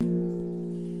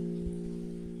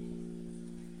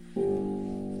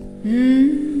I'm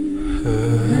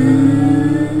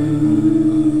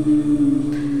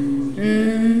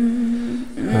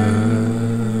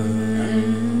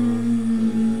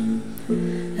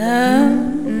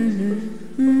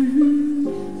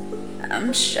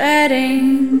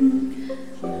shedding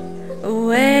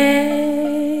away.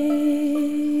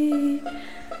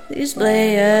 These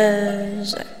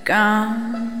layers are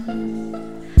gone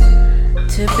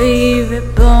to be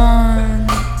reborn.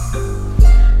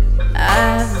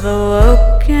 I've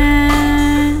awoken,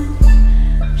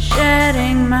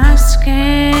 shedding my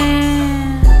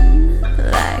skin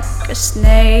like a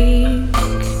snake.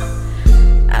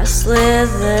 I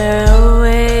slither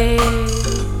away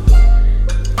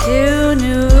to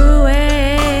new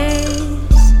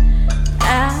ways.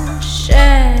 I'll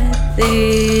shed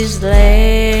these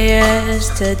layers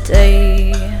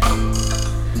today.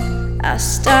 I'll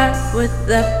start with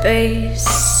the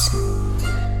base,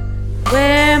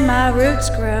 where my roots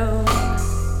grow.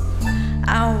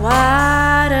 I'll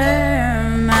water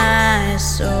my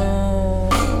soul,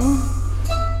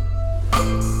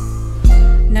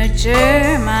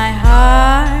 nurture my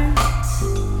heart,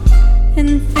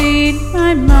 and feed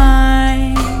my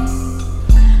mind.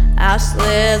 I'll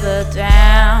slither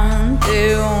down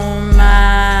through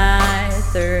my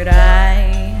third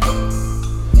eye.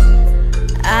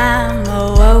 I'm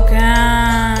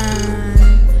awoken,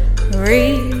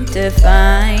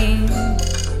 redefined,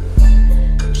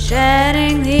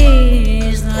 shedding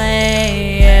these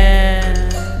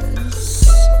layers.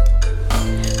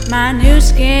 My new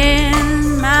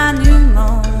skin, my new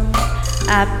mold,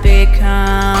 I've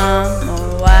become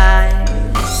more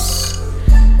wise,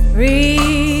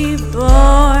 reborn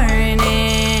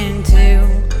into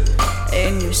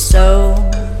a new soul.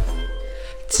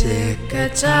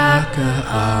 Tick-a-tock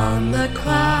on the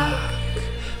clock,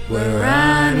 we're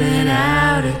running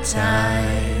out of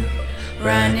time,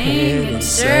 running in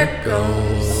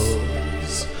circles.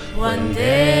 One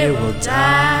day we'll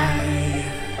die.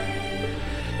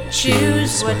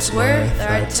 Choose what's worth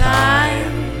our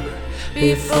time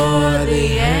before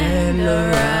the end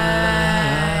arrives.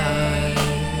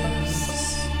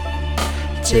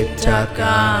 Tick-tock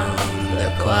on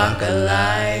the clock of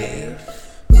life.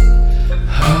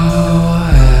 Oh,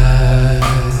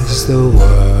 as the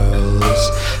world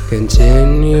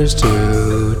continues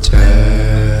to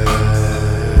turn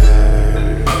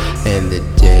and the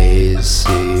days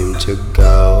seem to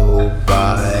go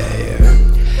by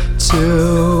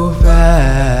too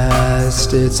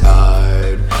fast, it's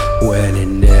hard when it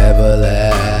never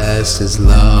lasts as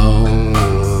long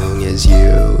as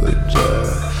you'd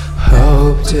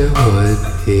hoped it would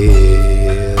be.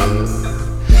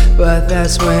 But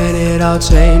that's when it all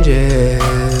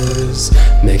changes,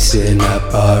 mixing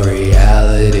up our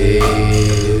realities.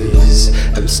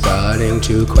 I'm starting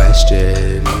to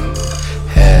question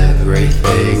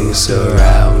everything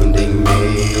surrounding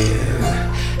me.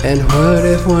 And what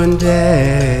if one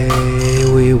day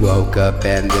we woke up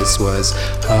and this was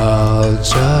all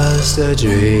just a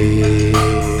dream?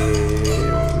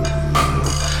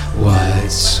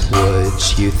 What would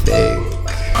you think?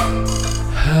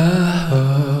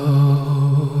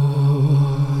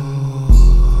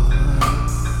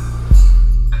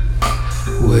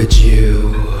 Would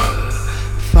you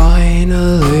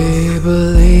finally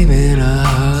believe in us?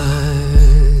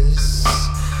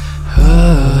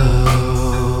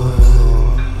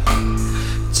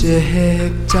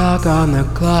 Tick-tock on the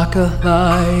clock of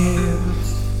life,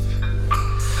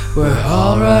 we're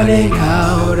all running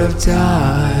out of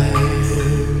time.